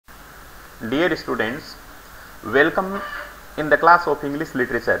Dear students, welcome in the class of English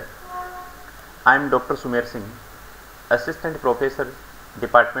Literature. I am Dr. Sumer Singh, Assistant Professor,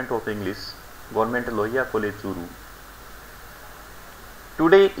 Department of English, Government Lohia College, Churu.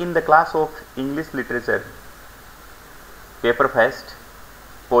 Today in the class of English Literature, Paper Fest,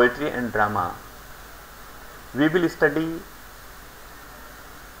 Poetry and Drama, we will study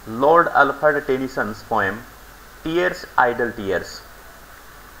Lord Alfred Tennyson's poem Tears, Idle Tears.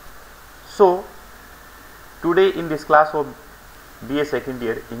 So, today in this class of BA Second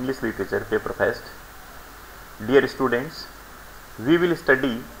Year English Literature Paper Fest, dear students, we will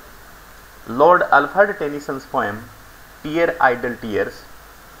study Lord Alfred Tennyson's poem Tears, Idle Tears.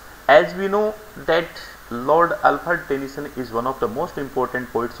 As we know that Lord Alfred Tennyson is one of the most important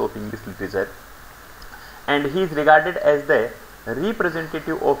poets of English literature, and he is regarded as the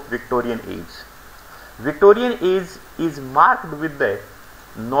representative of Victorian age. Victorian age is marked with the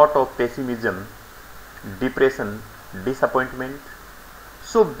note of pessimism, depression, disappointment.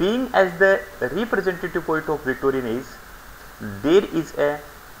 So, being as the representative poet of Victorian age, there is a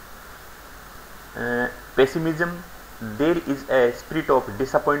pessimism, there is a spirit of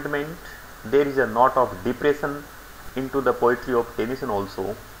disappointment, there is a note of depression into the poetry of Tennyson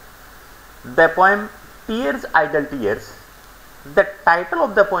also. The poem Tears, Idle Tears, the title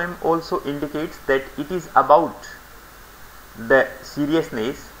of the poem also indicates that it is about the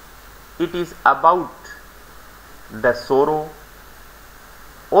seriousness, it is about the sorrow,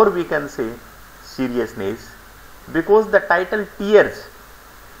 or we can say seriousness, because the title tears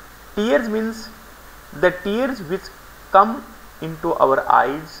means the tears which come into our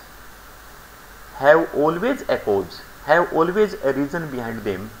eyes have always a cause, have always a reason behind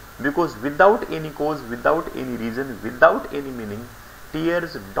them, because without any cause, without any reason, without any meaning,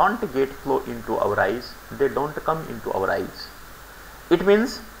 tears don't get flow into our eyes, they don't come into our eyes. It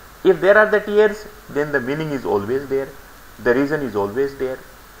means if there are the tears, then the meaning is always there, the reason is always there.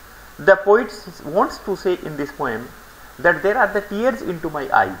 The poet wants to say in this poem that there are the tears into my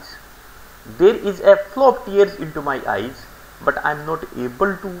eyes, there is a flow of tears into my eyes, but I am not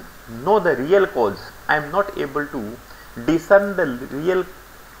able to know the real cause, I am not able to discern the real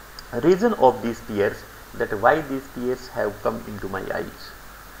reason of these tears, that why these tears have come into my eyes.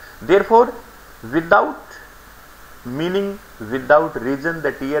 Therefore, without meaning, without reason,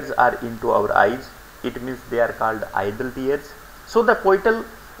 the tears are into our eyes, it means they are called idle tears. So the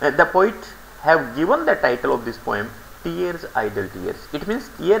poet have given the title of this poem Tears, Idle Tears. It means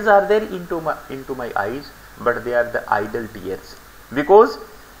tears are there into my eyes, but they are the idle tears, because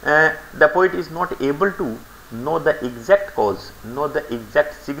the poet is not able to know the exact cause, know the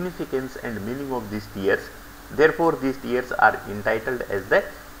exact significance and meaning of these tears. Therefore, these tears are entitled as the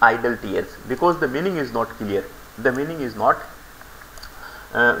idle tears, because the meaning is not clear, the meaning is not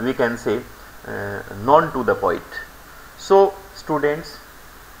we can say known to the poet. So, students,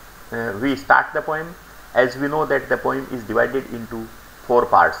 we start the poem. As we know that the poem is divided into 4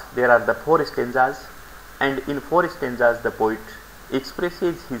 parts. There are the 4 stanzas, and in 4 stanzas the poet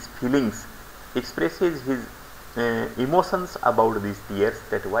expresses his feelings, expresses his emotions about these tears,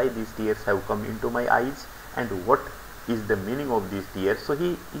 that why these tears have come into my eyes and what is the meaning of these tears. So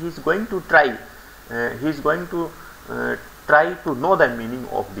he is going to try, try to know the meaning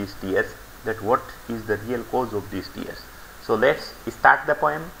of these tears, that what is the real cause of these tears. So let's start the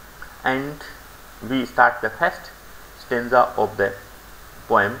poem, and we start the first stanza of the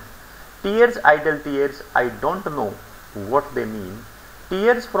poem. Tears, idle tears, I don't know what they mean.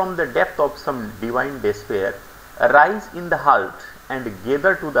 Tears from the depth of some divine despair rise in the heart and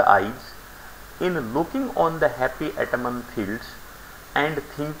gather to the eyes, in looking on the happy autumn fields and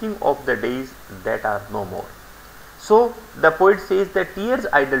thinking of the days that are no more. So the poet says that tears,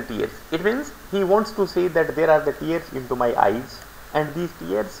 idle tears. It means he wants to say that there are the tears into my eyes, and these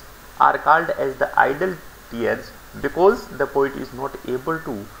tears are called as the idle tears because the poet is not able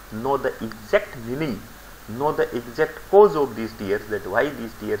to know the exact meaning, know the exact cause of these tears, that why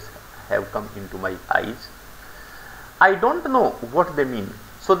these tears have come into my eyes. I don't know what they mean.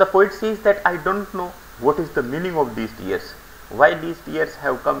 So the poet says that I don't know what is the meaning of these tears, why these tears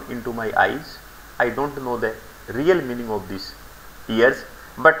have come into my eyes. I don't know the real meaning of these tears,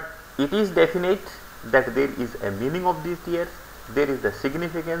 but it is definite that there is a meaning of these tears, there is the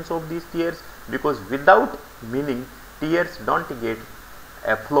significance of these tears, because without meaning tears don't get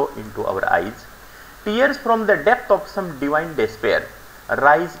a flow into our eyes. Tears from the depth of some divine despair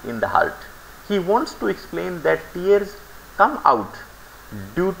rise in the heart. He wants to explain that tears come out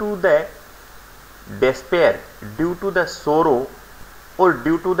due to the despair, due to the sorrow, or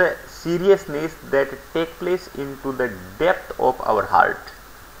due to the seriousness that take place into the depth of our heart.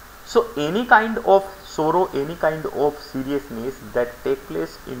 So any kind of sorrow, any kind of seriousness that take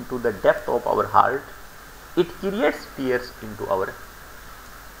place into the depth of our heart, it creates tears into our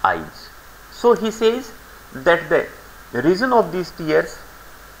eyes. So he says that the reason of these tears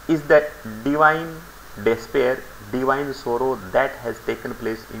is the divine despair, divine sorrow that has taken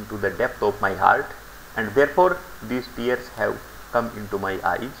place into the depth of my heart, and therefore these tears have come into my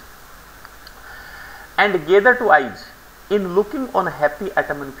eyes. And gather to eyes in looking on happy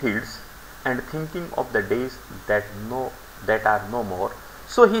autumn fields and thinking of the days that are no more.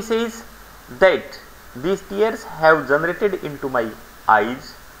 So he says that these tears have generated into my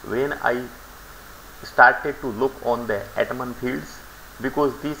eyes when I started to look on the autumn fields,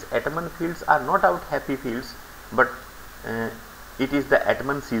 because these autumn fields are not our happy fields, but it is the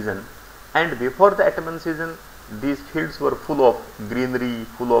autumn season, and before the autumn season these fields were full of greenery,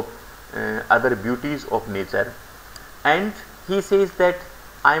 full of other beauties of nature. And he says that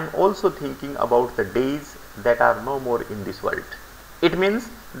I am also thinking about the days that are no more in this world. It means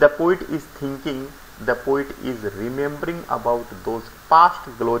the poet is thinking, the poet is remembering about those past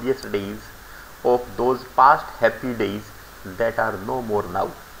glorious days, of those past happy days that are no more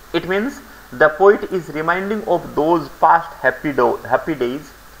now. It means the poet is reminding of those past happy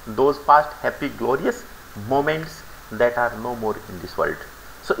days, those past happy glorious moments that are no more in this world.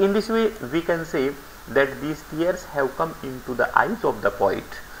 So in this way we can say that these tears have come into the eyes of the poet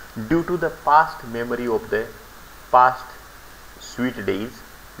due to the past memory of the past sweet days,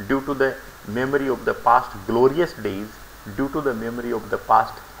 due to the memory of the past glorious days, due to the memory of the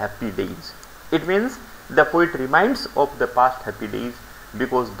past happy days. It means the poet reminds of the past happy days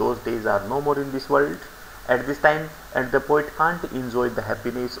because those days are no more in this world at this time, and the poet can't enjoy the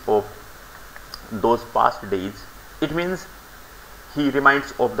happiness of those past days. It means he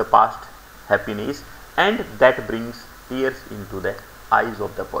reminds of the past happiness, and that brings tears into the eyes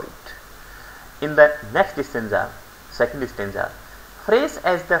of the poet. In the next stanza, second stanza, fresh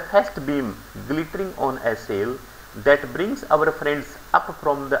as the first beam glittering on a sail that brings our friends up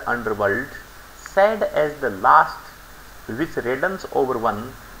from the underworld, sad as the last which reddens over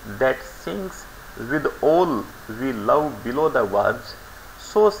one that sinks with all we love below the words,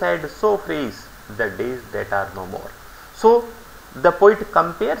 so sad, so fresh the days that are no more. So the poet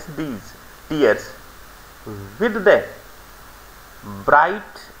compares these tears with the bright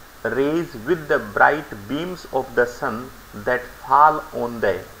rays, with the bright beams of the sun that fall on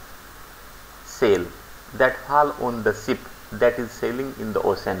the sail, that fall on the ship that is sailing in the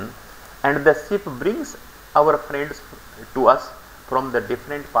ocean, and the ship brings our friends to us from the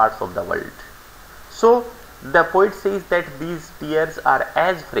different parts of the world. So the poet says that these tears are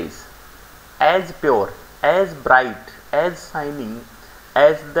as fresh, as pure, as bright, as shining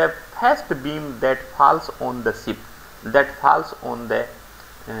as the first beam that falls on the ship, that falls on the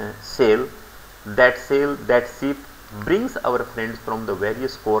sail. That ship brings our friends from the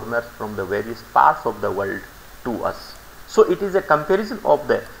various corners, from the various parts of the world to us. So it is a comparison of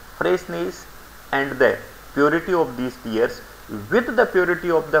the freshness and the purity of these tears with the purity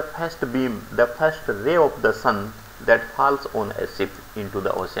of the first beam, the first ray of the sun that falls on a ship into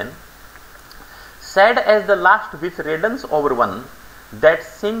the ocean. Sad as the last which reddens over one that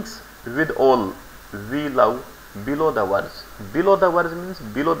sinks with all we love below the words. Below the words means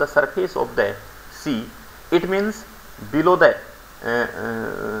below the surface of the sea. It means below the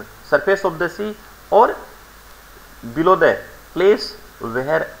surface of the sea, or below the place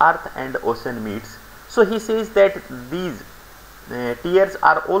where earth and ocean meets. So he says that these tears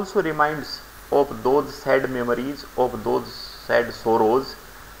are also reminds of those sad memories, of those sad sorrows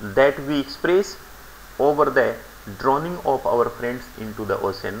that we express over the drowning of our friends into the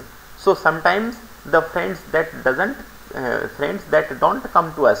ocean. So sometimes the friends that don't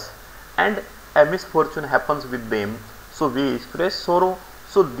come to us and a misfortune happens with them, so we express sorrow.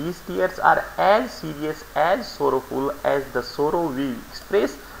 So these tears are as serious, as sorrowful as the sorrow we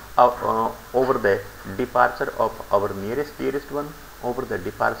express over the departure of our nearest dearest one, over the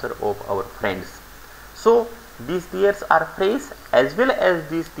departure of our friends. So these tears are fresh as well as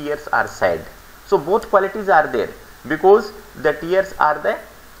these tears are sad. So both qualities are there, because the tears are the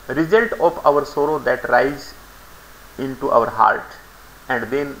result of our sorrow that rise into our heart, and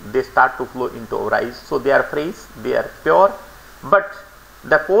then they start to flow into our eyes. So they are fresh, they are pure, but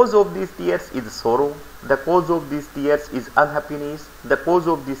the cause of these tears is sorrow, the cause of these tears is unhappiness, the cause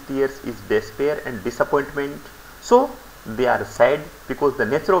of these tears is despair and disappointment. So they are sad because the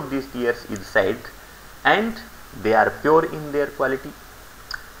nature of these tears is sad, and they are pure in their quality.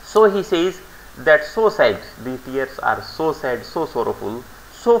 So he says that so sad, these tears are so sad, so sorrowful,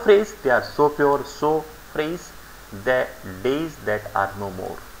 so fresh, they are so pure, so fresh, the days that are no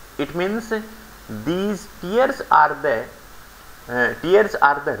more. It means these tears are the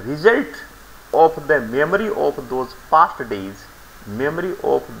result of the memory of those past days, memory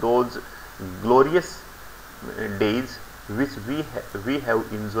of those glorious days which we have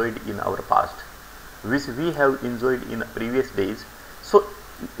enjoyed in our past, which we have enjoyed in previous days. So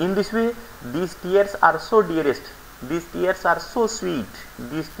in this way, these tears are so dearest, these tears are so sweet,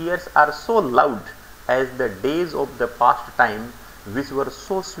 these tears are so loud as the days of the past time, which were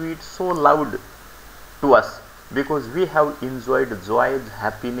so sweet, so loud to us, because we have enjoyed joys,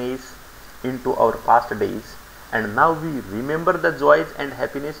 happiness into our past days, and now we remember the joys and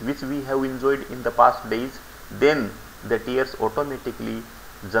happiness which we have enjoyed in the past days. Then the tears automatically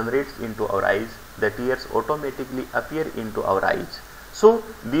generates into our eyes, the tears automatically appear into our eyes. So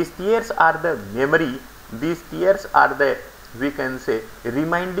these tears are the memory, these tears are the, we can say,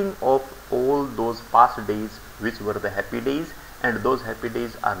 reminding of all those past days which were the happy days, and those happy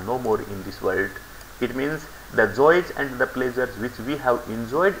days are no more in this world. It means the joys and the pleasures which we have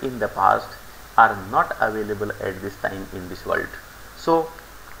enjoyed in the past are not available at this time in this world. So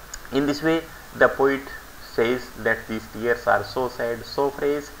in this way, the poet says that these tears are so sad, so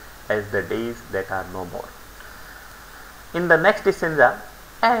fresh as the days that are no more. In the next stanza,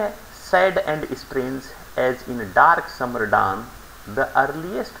 a sad and strange as in dark summer dawn, the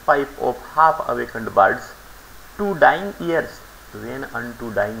earliest pipe of half awakened birds, to dying ears when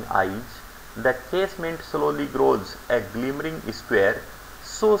unto dying eyes, the casement slowly grows a glimmering square,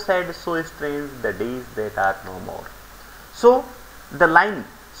 so sad, so strange the days that are no more. So the line,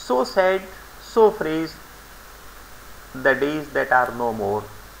 so sad, so fresh the days that are no more,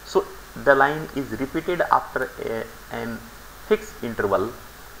 so the line is repeated after an fixed interval.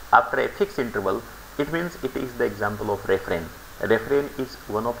 After a fixed interval, it means it is the example of refrain. Refrain is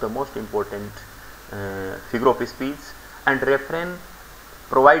one of the most important figure of speech, and refrain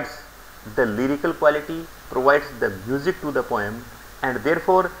provides the lyrical quality, provides the music to the poem, and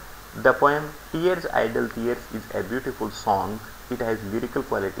therefore the poem Tears, Idle Tears is a beautiful song. It has lyrical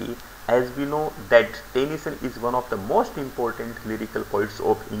quality. As we know that Tennyson is one of the most important lyrical poets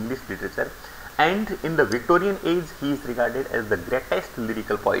of English literature, and in the Victorian age he is regarded as the greatest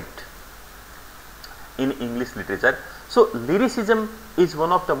lyrical poet in English literature. So lyricism is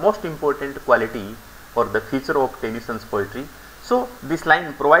one of the most important quality or the feature of Tennyson's poetry. So this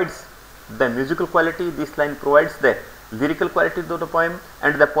line provides the musical quality, this line provides the lyrical quality to the poem,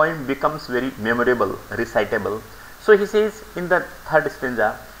 and the poem becomes very memorable, recitable. So he says in the third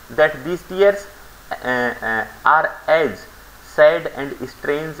stanza that these tears are as sad and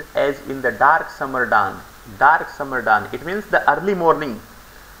strange as in the dark summer dawn. Dark summer dawn, it means the early morning,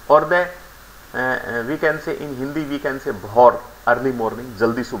 or the we can say in Hindi we can say bhor, early morning,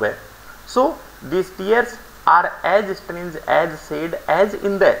 jaldi subah. So these tears are as strange, as sad as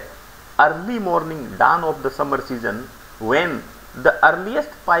in the early morning dawn of the summer season, when the earliest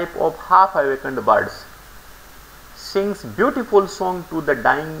pipe of half awakened birds sings beautiful song to the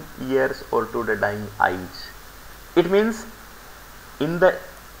dying ears or to the dying eyes. It means in the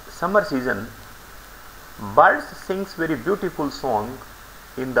summer season, birds sings very beautiful song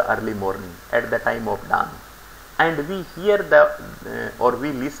in the early morning at the time of dawn, and we hear the or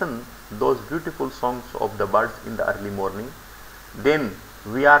we listen those beautiful songs of the birds in the early morning. Then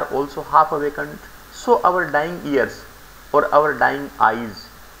we are also half awakened, so our dying ears or our dying eyes,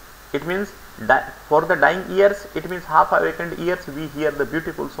 it means for the dying ears, it means half awakened ears, we hear the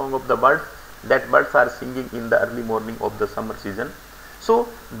beautiful song of the birds that birds are singing in the early morning of the summer season. So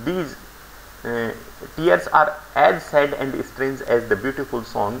these tears are as sad and strange as the beautiful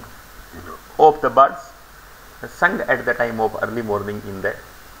song of the birds sung at the time of early morning in the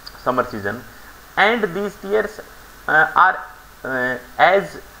summer season, and these tears are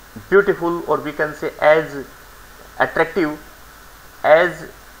as beautiful, or we can say as attractive as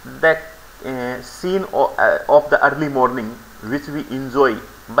the scene of the early morning which we enjoy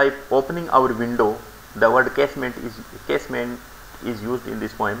by opening our window. The word casement is used in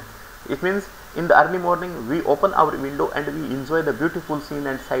this poem. It means in the early morning we open our window and we enjoy the beautiful scene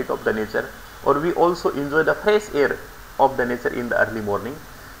and sight of the nature, or we also enjoy the fresh air of the nature in the early morning.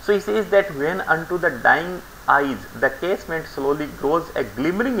 So he says that when unto the dying eyes the casement slowly grows a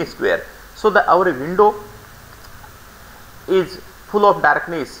glimmering square. So our window is full of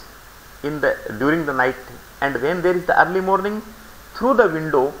darkness during the night, and when there is the early morning, through the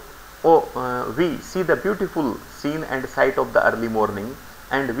window we see the beautiful scene and sight of the early morning,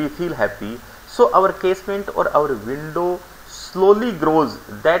 and we feel happy. So our casement or our window slowly grows,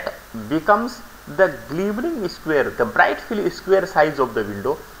 that becomes the glimmering square, the bright square size of the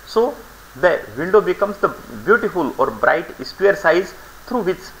window. So the window becomes the beautiful or bright square size through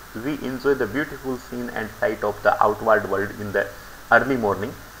which we enjoy the beautiful scene and sight of the outward world in the early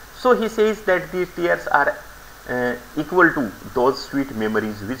morning. So he says that these tears are equal to those sweet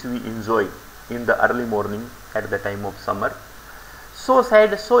memories which we enjoy in the early morning at the time of summer. So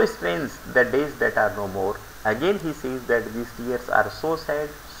sad, so strange, the days that are no more. Again he says that these tears are so sad,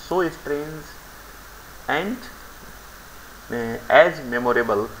 so strange, and as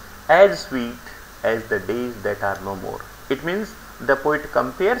memorable, as sweet as the days that are no more. It means the poet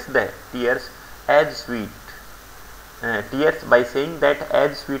compares the tears as sweet tears by saying that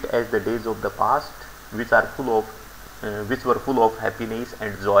as sweet as the days of the past, which are full of which were full of happiness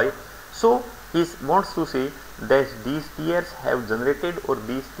and joy. So he wants to say that these tears have generated, or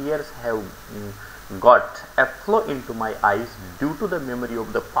these tears have got a flow into my eyes due to the memory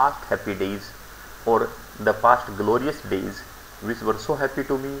of the past happy days, or the past glorious days which were so happy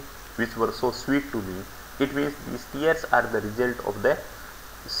to me, which were so sweet to me. It means these tears are the result of the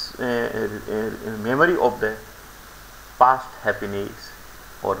memory of the past happiness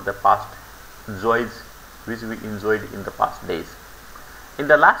or the past joys which we enjoyed in the past days. In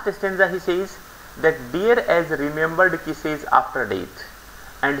the last stanza he says that dear as remembered kisses after death,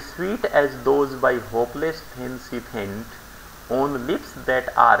 and sweet as those by hopeless fancy faint, on lips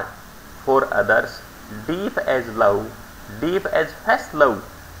that are for others, deep as love, deep as fast love,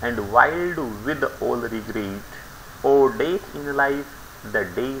 and wild with all regret, O death in life, the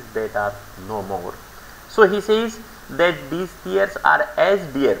days that are no more. So he says that these tears are as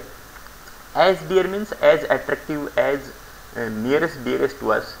dear means as attractive, as nearest dearest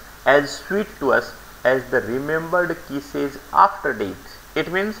to us, as sweet to us as the remembered kisses after death.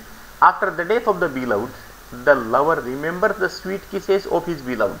 It means after the death of the beloved, the lover remembers the sweet kisses of his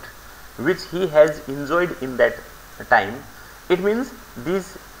beloved which he has enjoyed in that time. It means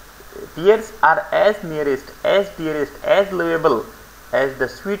these tears are as nearest, as dearest, as lovable as the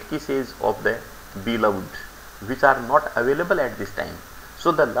sweet kisses of the beloved which are not available at this time.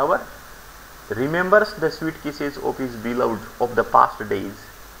 So the lover remembers the sweet kisses of his beloved of the past days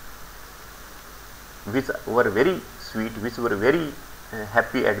which were very sweet, which were very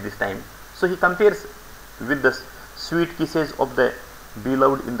happy at this time. So he compares with the sweet kisses of the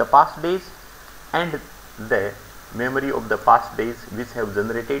beloved in the past days and the memory of the past days which have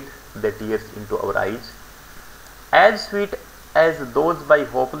generated the tears into our eyes. As sweet as those by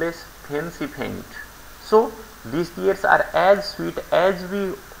hopeless fancy faint. So these tears are as sweet as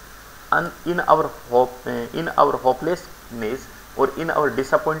we in our hopelessness, or in our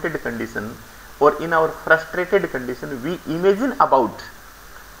disappointed condition, or in our frustrated condition, we imagine about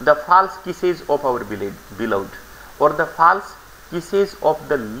the false kisses of our beloved, or the false kisses of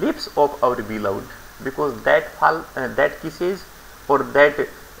the lips of our beloved, because that kisses, or that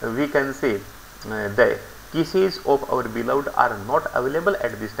we can say the kisses of our beloved are not available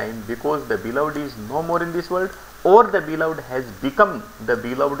at this time, because the beloved is no more in this world, or the beloved has become the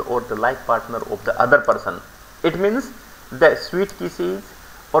beloved or the life partner of the other person. It means the sweet kisses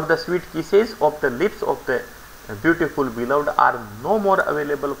or the sweet kisses of the lips of the beautiful beloved are no more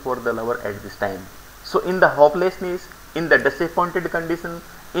available for the lover at this time. So in the hopelessness, in the disappointed condition,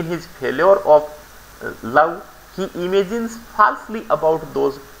 in his failure of love, he imagines falsely about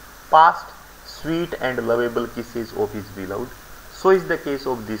those past sweet and lovable kisses of his beloved. So is the case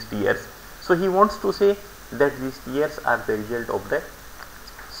of these tears. So he wants to say that these tears are the result of the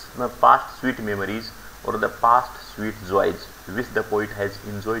past sweet memories, or the past sweet joys which the poet has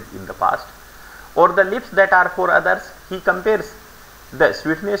enjoyed in the past. Or the lips that are for others, he compares the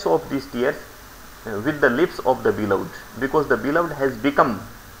sweetness of these tears with the lips of the beloved, because the beloved has become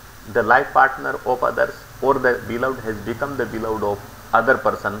the life partner of others, or the beloved has become the beloved of other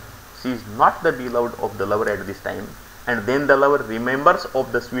person. She is not the beloved of the lover at this time, and then the lover remembers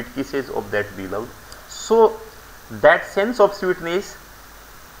of the sweet kisses of that beloved. So that sense of sweetness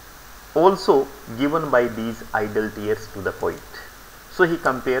also given by these idle tears to the poet. So he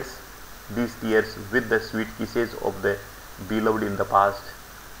compares these tears with the sweet kisses of the beloved in the past,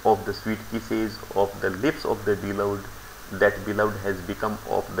 of the sweet kisses of the lips of the beloved that beloved has become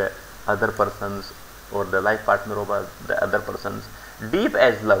of the other persons, or the life partner of the other persons, deep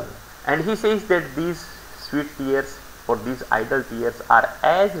as love. And he says that these sweet tears or these idle tears are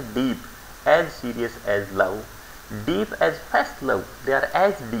as deep, as serious as love, deep as fast love. They are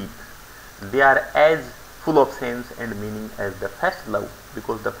as deep, they are as full of sense and meaning as the fast love,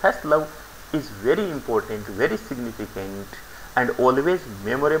 because the fast love is very important, very significant, and always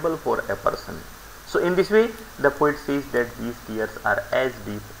memorable for a person. So in this way the poet says that these tears are as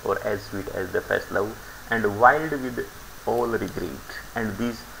deep or as sweet as the first love, and wild with all regret. And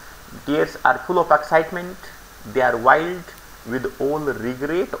these tears are full of excitement, they are wild, with all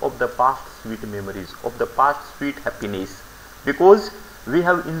regret of the past sweet memories, of the past sweet happiness, because we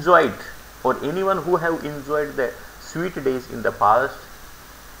have enjoyed, or anyone who have enjoyed the sweet days in the past,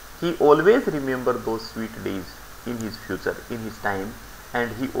 he always remember those sweet days in his future, in his time,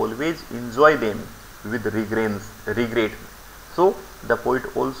 and he always enjoy them with regret. So the poet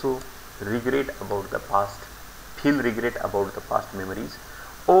also regret about the past, feel regret about the past memories,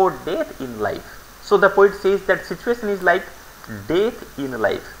 or death in life. So the poet says that situation is like death in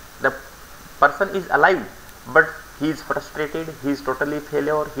life. The person is alive, but he is frustrated, he is totally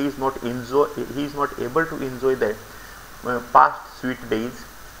failure, he is not able to enjoy the past sweet days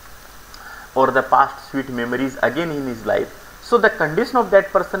or the past sweet memories again in his life. So the condition of that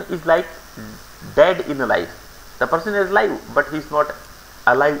person is like dead in life. The person is alive, but he is not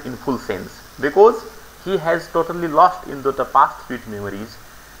alive in full sense, because he has totally lost into the past sweet memories,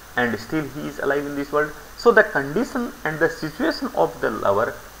 and still he is alive in this world. So the condition and the situation of the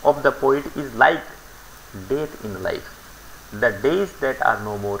lover, of the poet, is like death in life. The days that are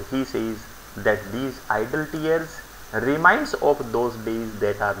no more, he says that these idle tears reminds of those days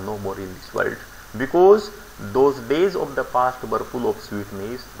that are no more in this world, because those days of the past were full of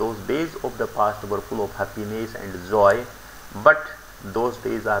sweetness, those days of the past were full of happiness and joy, but those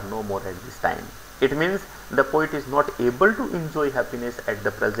days are no more at this time. It means the poet is not able to enjoy happiness at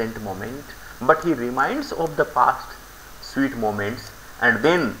the present moment, but he reminds of the past sweet moments, and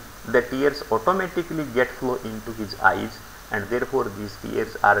then the tears automatically get flow into his eyes, and therefore these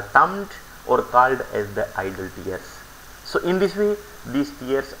tears are termed or called as the idle tears. So in this way these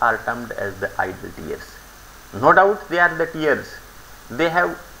tears are termed as the idle tears. No doubt they are the tears, they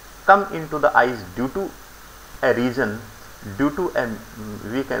have come into the eyes due to a reason, due to a,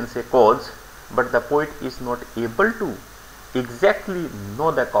 we can say, cause, but the poet is not able to exactly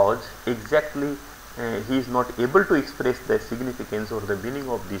know the cause, exactly he is not able to express the significance or the meaning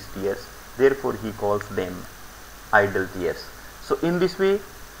of these tears, therefore he calls them idle tears. So in this way,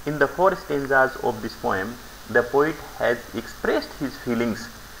 in the 4 stanzas of this poem, the poet has expressed his feelings,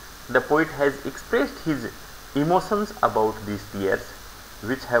 the poet has expressed his emotions about these tears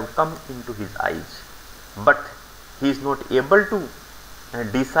which have come into his eyes, but he is not able to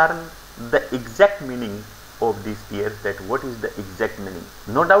discern the exact meaning of these tears, that what is the exact meaning.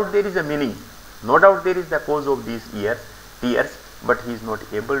 No doubt there is a meaning, no doubt there is the cause of these tears, but he is not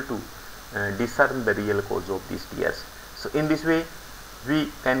able to discern the real cause of these tears. So in this way we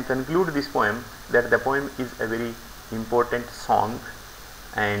can conclude this poem that the poem is a very important song,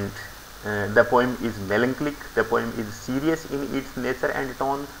 and the poem is melancholic, the poem is serious in its nature and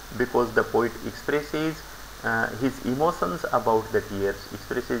tone, because the poet expresses his emotions about the tears,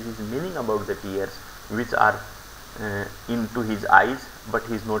 expresses his meaning about the tears which are into his eyes, but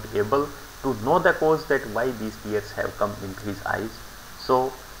he is not able to know the cause, that why these tears have come into his eyes.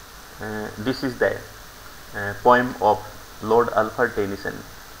 So this is the poem of Lord Alfred Tennyson,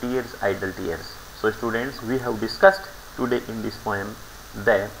 Tears, Idle Tears. So students, we have discussed today in this poem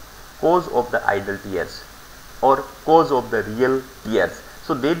the cause of the idle tears or cause of the real tears.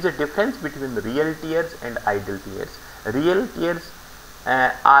 So there is a difference between real tears and idle tears. Real tears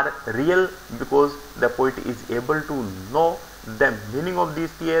are real because the poet is able to know the meaning of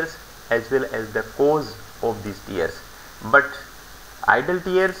these tears as well as the cause of these tears. But idle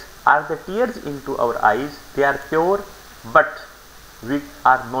tears are the tears into our eyes, they are pure, but we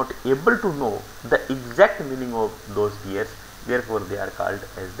are not able to know the exact meaning of those tears, therefore they are called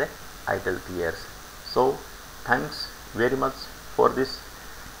as the idle tears. So thanks very much for this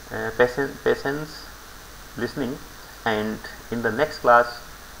patience listening, and in the next class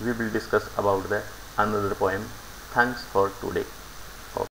we will discuss about the another poem. Thanks for today.